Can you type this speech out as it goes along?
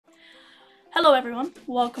Hello everyone,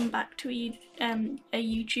 welcome back to a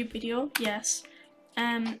YouTube video. Yes,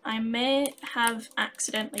 I may have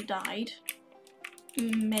accidentally died,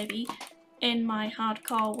 maybe, in my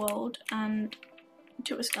hardcore world and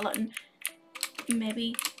to a skeleton,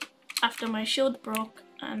 maybe after my shield broke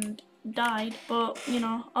and died, but you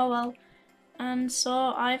know, oh well. And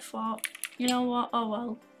so I thought, you know what, oh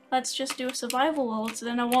well, let's just do a survival world so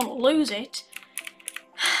then I won't lose it.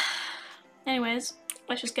 Anyways,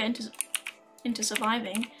 let's just get into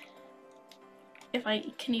surviving, if I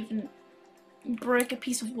can even break a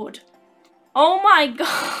piece of wood. Oh my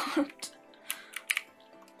god!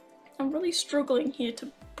 I'm really struggling here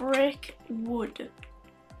to break wood.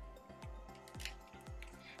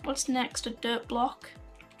 What's next? A dirt block?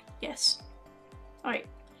 Yes. Alright.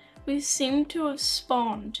 We seem to have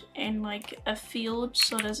spawned in like a field,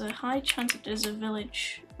 so there's a high chance that there's a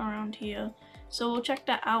village around here. So we'll check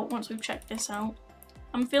that out once we've checked this out.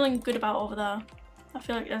 I'm feeling good about over there. I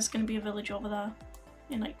feel like there's gonna be a village over there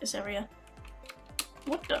in like this area.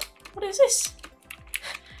 What is this?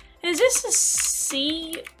 Is this a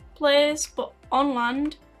sea place but on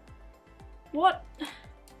land? What?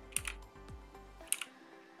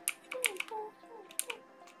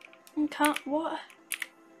 I can't, what?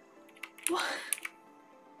 What?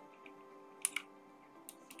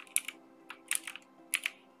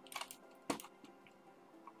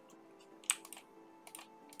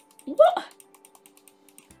 What?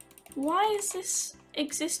 Why is this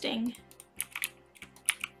existing?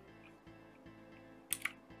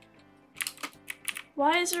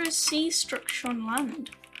 Why is there a sea structure on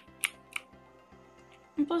land?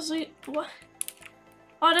 And plus, what?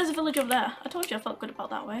 Oh, there's a village over there. I told you I felt good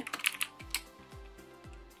about that way.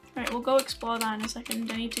 Right, we'll go explore that in a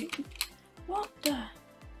second. I need to... What the...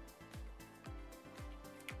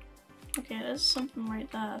 Okay, there's something right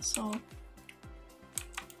there, so...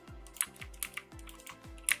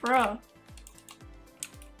 Bruh.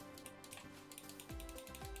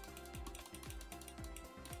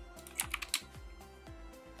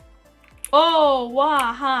 Oh,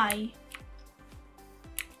 wow, hi.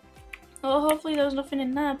 Well, hopefully there's nothing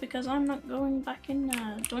in there because I'm not going back in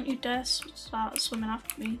there. Don't you dare start swimming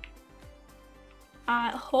after me. I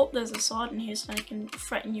hope there's a sword in here so I can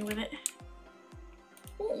threaten you with it.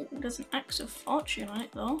 Ooh, there's an axe of fortune on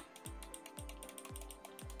it though.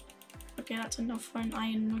 Okay, that's enough for an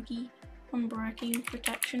iron nugget. Unbreaking,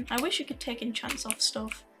 protection. I wish you could take enchants off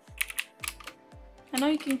stuff. I know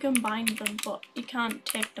you can combine them, but you can't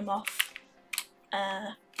take them off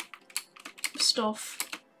stuff.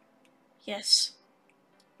 Yes.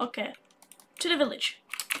 Okay. To the village.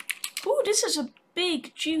 Ooh, this is a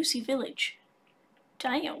big, juicy village.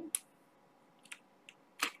 Damn.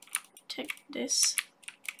 Take this.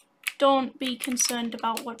 Don't be concerned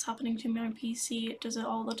about what's happening to my PC. It does it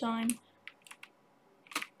all the time.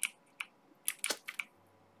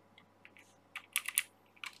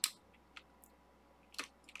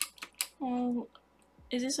 Oh,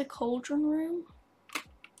 is this a cauldron room?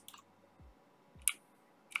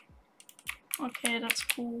 Okay, that's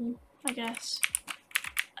cool, I guess.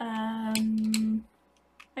 I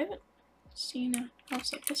haven't seen a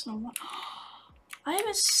house like this in a while. I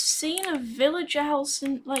haven't seen a villager house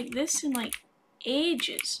like this in like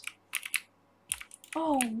ages.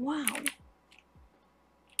 Oh wow. I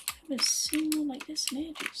haven't seen one like this in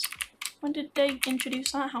ages. When did they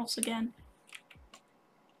introduce that house again?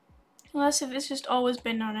 Unless if it's just always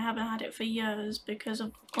been there and I haven't had it for years because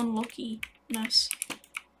of unluckiness.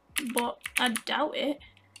 But I doubt it.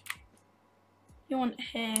 You want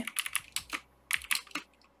hair.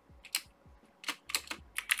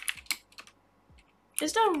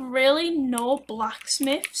 Is there really no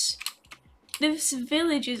blacksmiths? This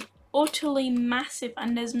village is utterly massive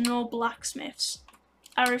and there's no blacksmiths.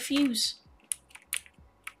 I refuse.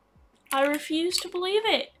 I refuse to believe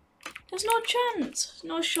it. There's no chance.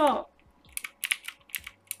 No shot.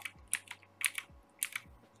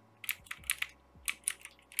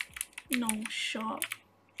 No shot.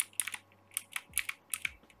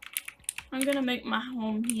 I'm gonna make my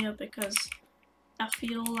home here because I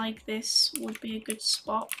feel like this would be a good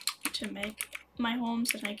spot to make my home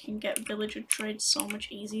so that I can get villager trades so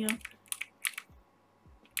much easier.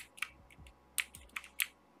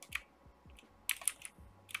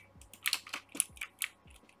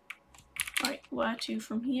 Right, where to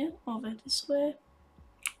from here? Over this way.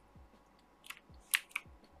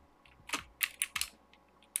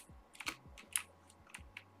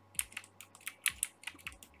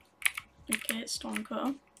 Okay, stone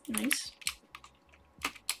cutter. Nice.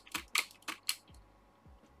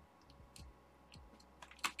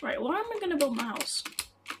 Right, where am I gonna build my house?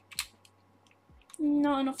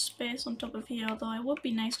 Not enough space on top of here, although it would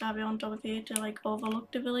be nice to have it on top of here to like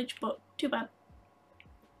overlook the village, but too bad.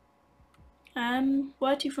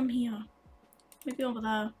 Where to from here? Maybe over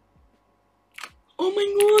there. Oh my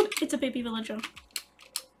god! It's a baby villager.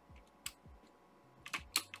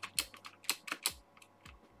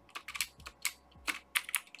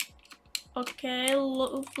 Okay,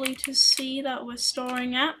 lovely to see that we're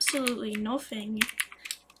storing absolutely nothing.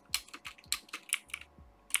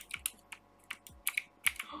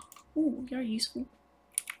 Ooh, you're useful.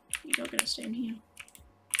 You're gonna stay in here.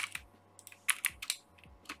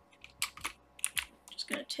 Just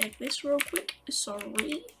gonna take this real quick.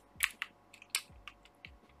 Sorry.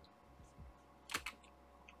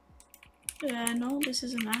 No, this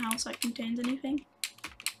isn't a house that contains anything.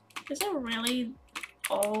 Is that really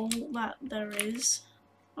all that there is?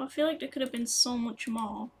 I feel like there could have been so much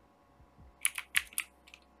more.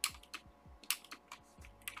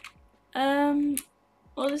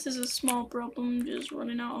 Well, this is a small problem, just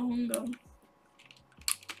running out of hunger.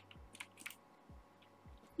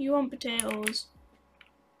 You want potatoes?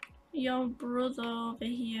 Your brother over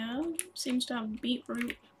here seems to have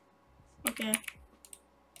beetroot. Okay.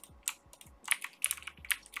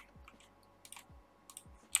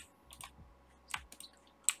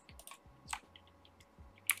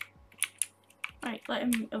 Right, let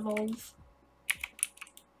him evolve.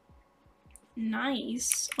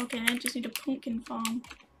 Nice. Okay, I just need a pumpkin farm.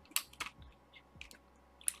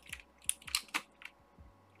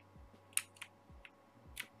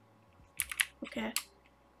 Okay.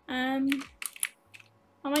 I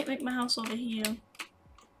might make my house over here.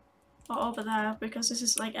 Or over there, because this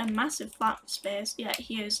is like a massive flat space. Yeah,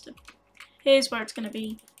 here's where it's gonna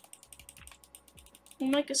be. We'll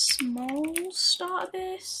make a small starter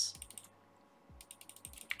base.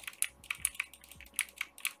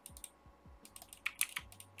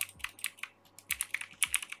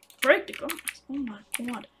 Break the glass. Oh my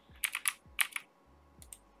god.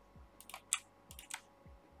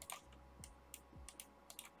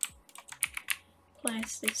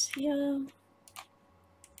 Place this here.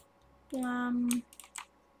 Blam.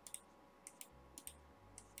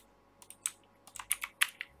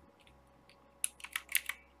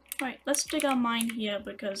 Right, let's dig our mine here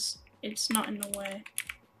because it's not in the way.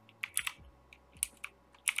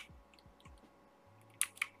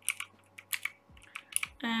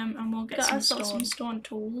 And we'll get some stone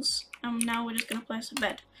tools. And now we're just gonna place a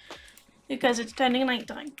bed. Because it's turning night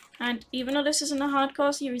time. And even though this isn't a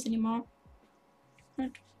hardcore series anymore,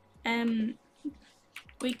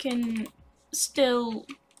 we can still,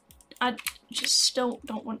 I just still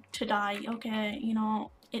don't want to die, okay, you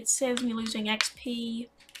know, it saves me losing XP,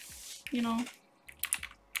 you know.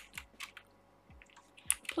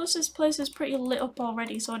 Plus this place is pretty lit up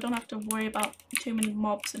already, so I don't have to worry about too many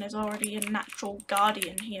mobs, and there's already a natural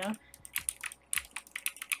guardian here.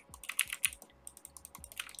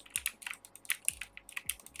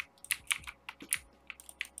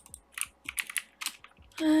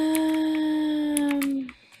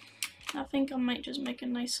 I think I might just make a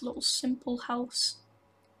nice little simple house.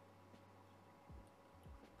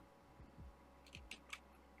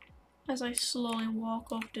 As I slowly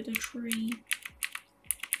walk off to the tree.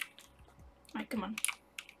 Right, come on.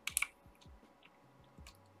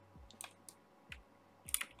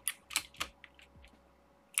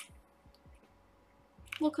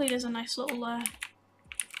 Luckily there's a nice little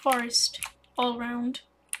forest all around,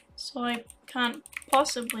 so I can't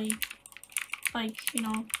possibly, like, you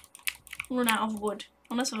know, run out of wood,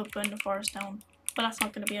 unless I've burned the forest down, but that's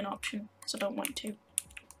not going to be an option, because I don't want to.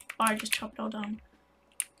 Or I just chop it all down.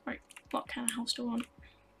 Right, what kind of house do I want?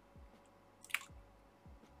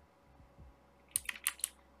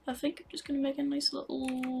 I think I'm just going to make a nice little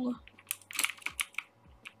 1,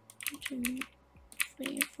 2,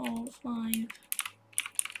 3, 4, 5.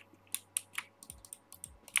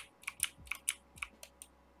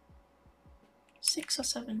 6 or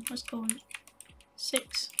 7, let's go with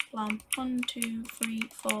 6, blam. 1, 2, 3,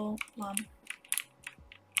 4, blam.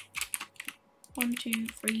 1, 2,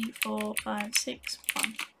 3, 4, 5, 6,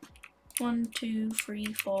 blam. 1, 2,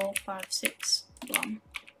 3, 4, 5, 6, blam.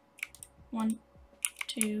 1,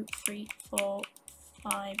 2, 3, 4,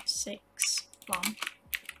 5, 6, blam.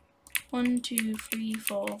 1, 2, 3,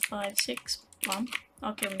 4, 5, 6, blam.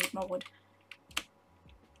 Okay, we need more wood.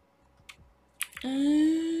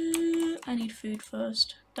 I need food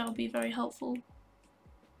first. That would be very helpful.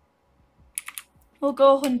 We'll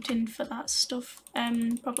go hunting for that stuff,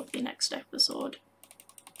 probably next episode.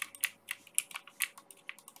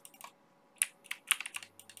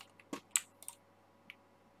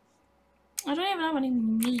 I don't even have any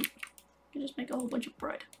meat. I just make a whole bunch of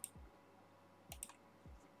bread.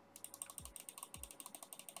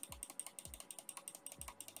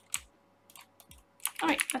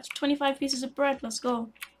 Alright, that's 25 pieces of bread, let's go.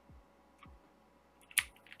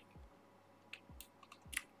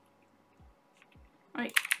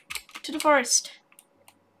 Right, to the forest.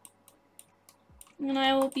 And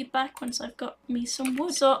I will be back once I've got me some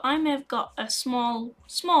wood. So I may have got a small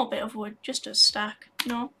bit of wood, just a stack,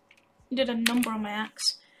 you know. I did a number on my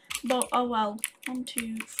axe. But oh well. 1,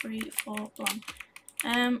 2, 3, 4,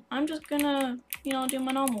 blam. I'm just gonna, you know, do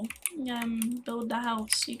my normal. Build the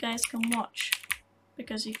house. You guys can watch.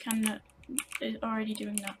 Because you can already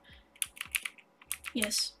doing that.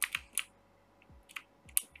 Yes.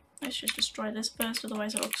 Let's just destroy this first,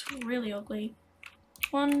 otherwise it looks really ugly.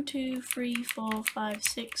 1, 2, 3, 4, 5,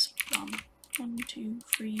 6. 1, 2,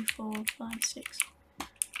 3, 4, 5, 6.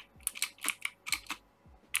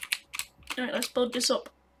 Alright, let's build this up.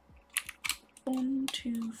 1,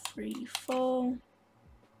 2, 3, 4.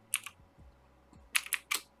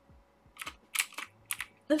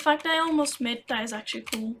 The fact I almost made that is actually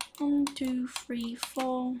cool. 1, 2, 3,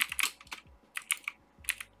 4.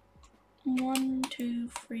 1, 2,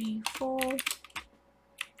 3, 4.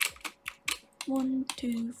 1,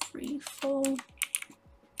 2, 3, 4.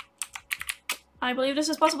 I believe this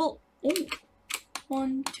is possible. Ooh.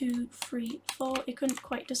 1, 2, 3, 4. It couldn't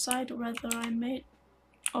quite decide whether I made.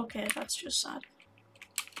 Okay, that's just sad.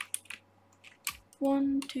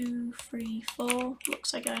 1, 2, 3, 4.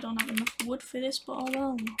 Looks like I don't have enough wood for this, but oh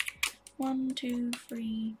well. 1, 2,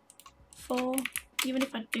 3, 4. Even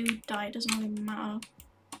if I do die, it doesn't really matter.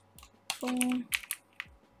 4.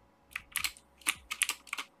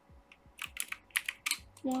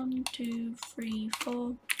 1, 2, 3,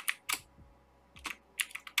 4.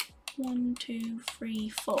 1, 2, 3,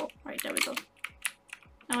 4. Right, there we go.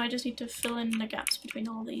 Now I just need to fill in the gaps between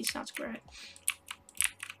all these. That's great.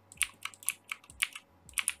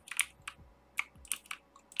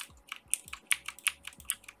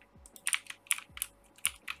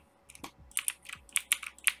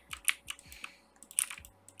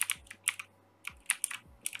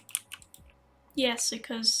 Yes,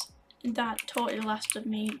 because that totally lasted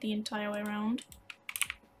me the entire way around.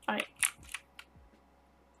 Right.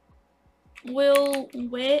 We'll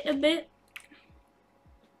wait a bit.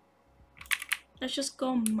 Let's just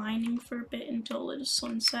go mining for a bit until the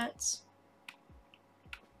sun sets.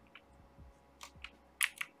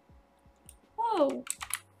 Whoa!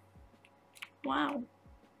 Wow.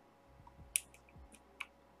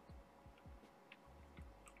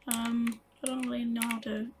 I don't really know how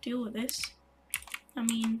to deal with this. I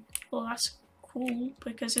mean, well, that's cool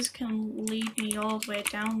because this can lead me all the way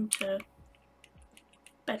down to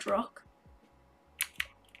bedrock.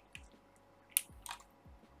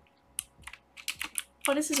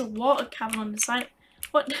 Oh, this is a water cavern on the side.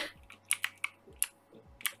 What?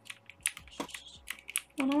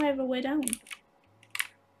 Well, now I have a way down.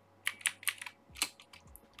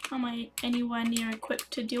 Am I anywhere near equipped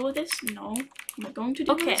to deal with this? No. Am I going to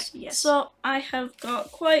do this? Yes. So I have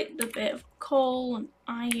got quite a bit of coal and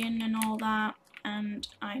iron and all that, and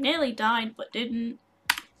I nearly died but didn't.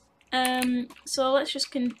 So let's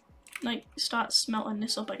just start smelting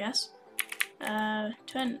this up, I guess.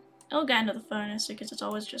 I'll get into the furnace because it's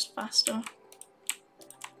always just faster.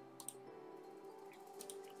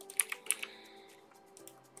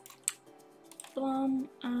 Blam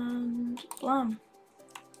and blam.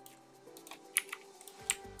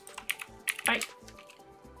 Right,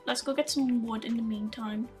 let's go get some wood in the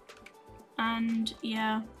meantime. And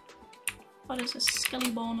yeah, what is a skelly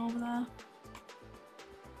bone over there?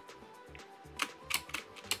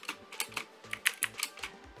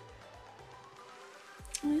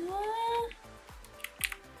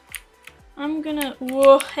 I'm gonna.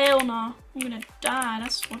 Whoa, hell no! I'm gonna die.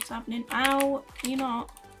 That's what's happening. Ow! Can you not?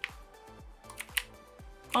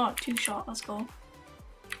 Oh, too short. Let's go.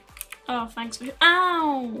 Oh, thanks for.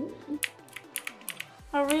 Ow!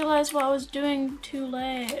 I realised what I was doing too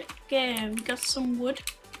late. Okay, we got some wood,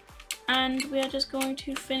 and we are just going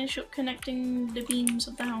to finish up connecting the beams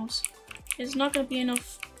of the house. It's not going to be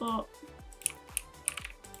enough, but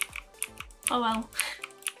oh well.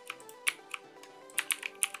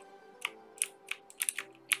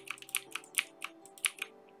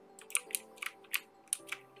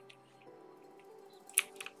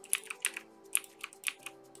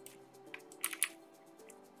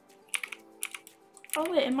 Oh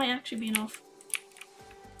wait, it might actually be enough.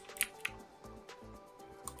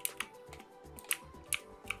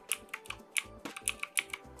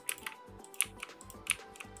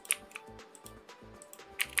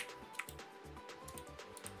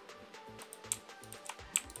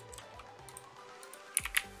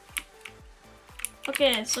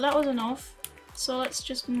 Okay, so that was enough. So let's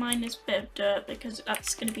just mine this bit of dirt because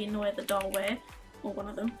that's going to be in the way of the doorway. or one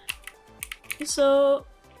of them. So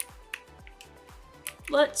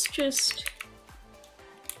let's just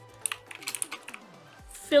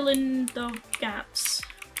fill in the gaps.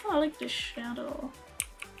 Oh, I like the shadow.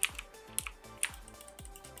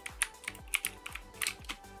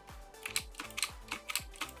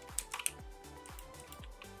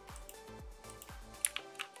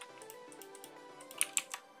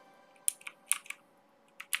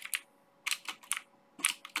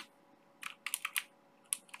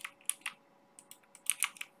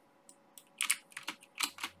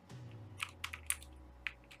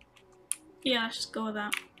 Yeah, let's just go with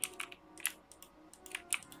that.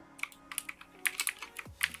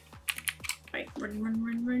 Right,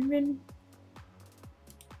 run.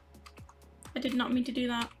 I did not mean to do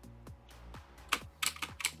that.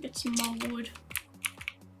 Get some more wood.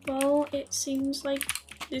 Well, it seems like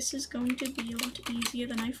this is going to be a lot easier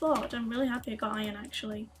than I thought. I'm really happy I got iron,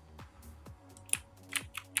 actually.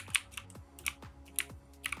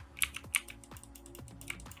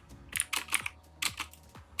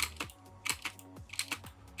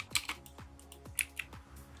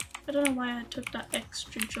 I don't know why I took that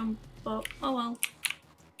extra jump, but oh well.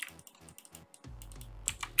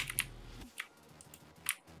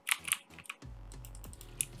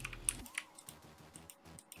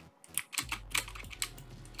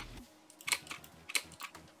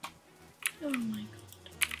 Oh my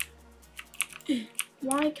god.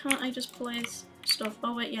 Why can't I just place stuff?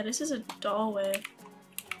 Oh wait, yeah, this is a doorway.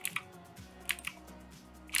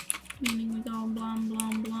 Meaning we go blam.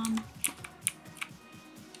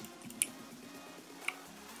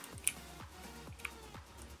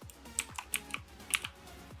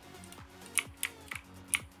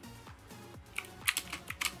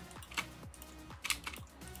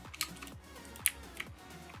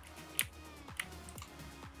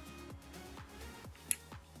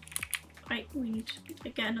 Right, we need to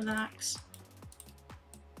get another axe.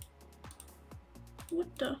 What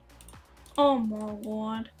the? Oh my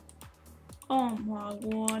god. Oh my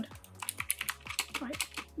god. Right,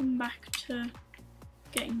 I'm back to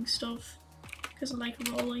getting stuff because I like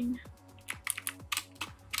rolling.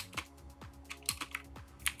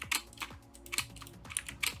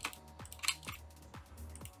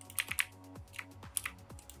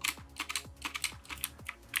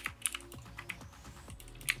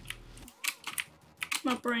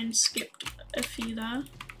 My brain skipped a few there.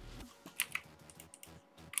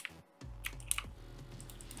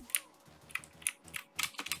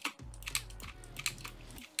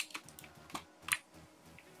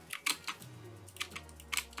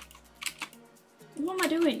 What am I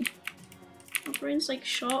doing? My brain's like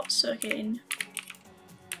short circuiting.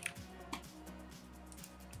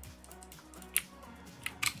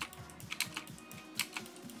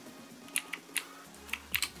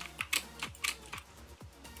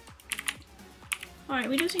 Alright,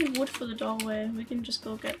 we just need wood for the doorway. We can just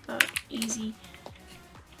go get that easy.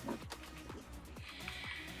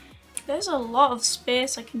 There's a lot of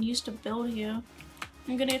space I can use to build here.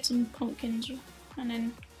 I'm gonna get some pumpkins and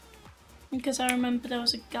then, because I remember there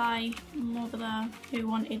was a guy over there who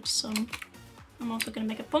wanted some. I'm also gonna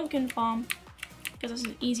make a pumpkin farm because that's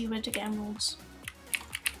an easy way to get emeralds.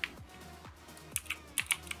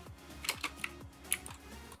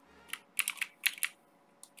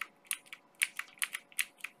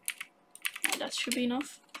 That should be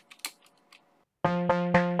enough.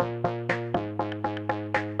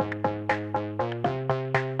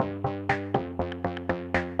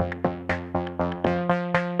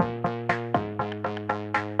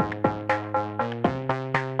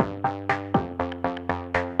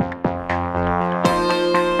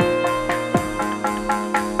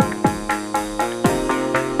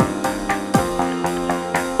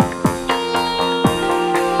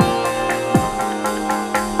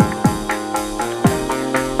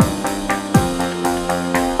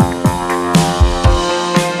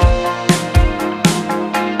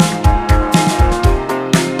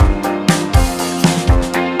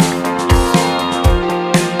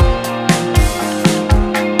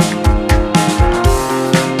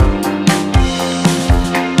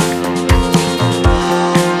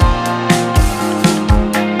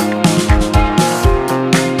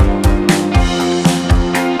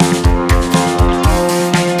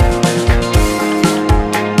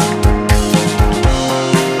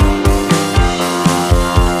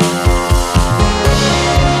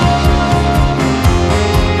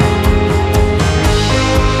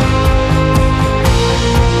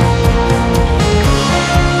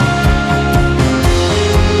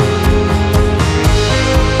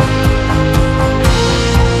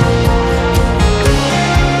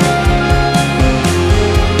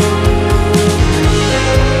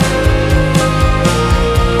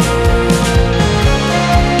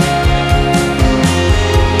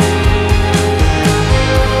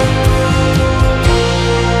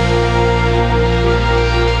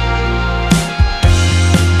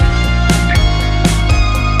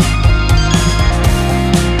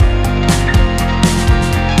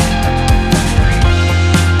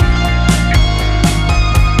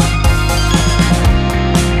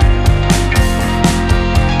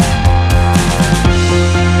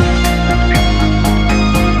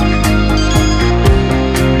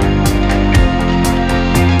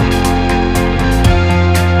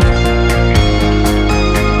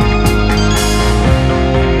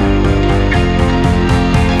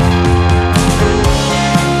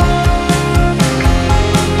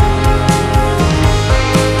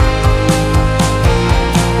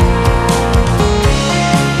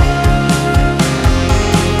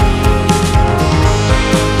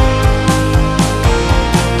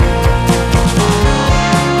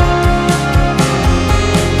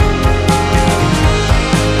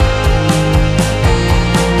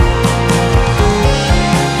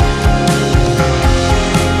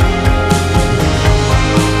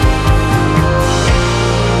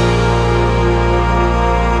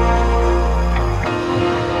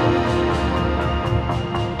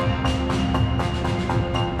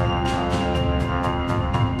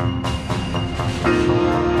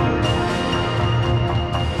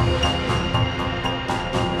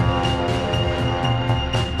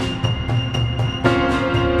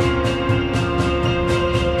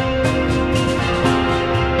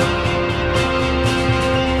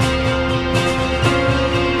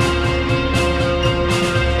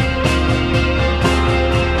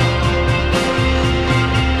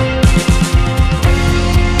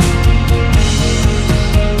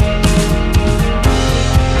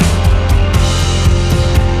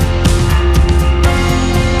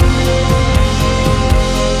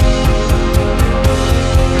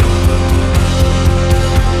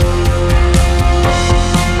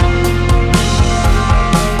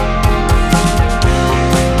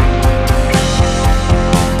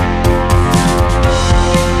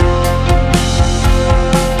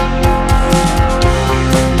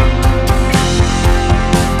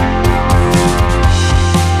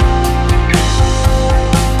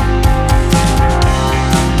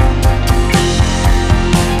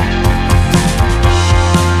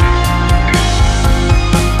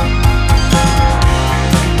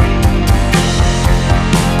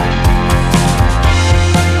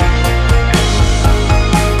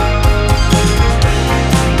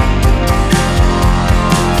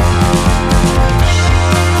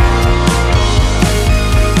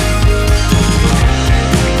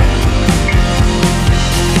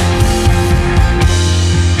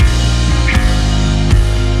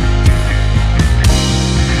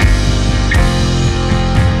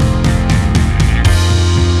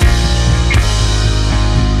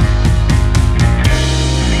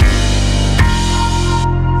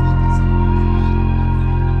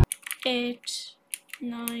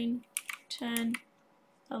 9, 10,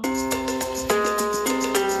 11.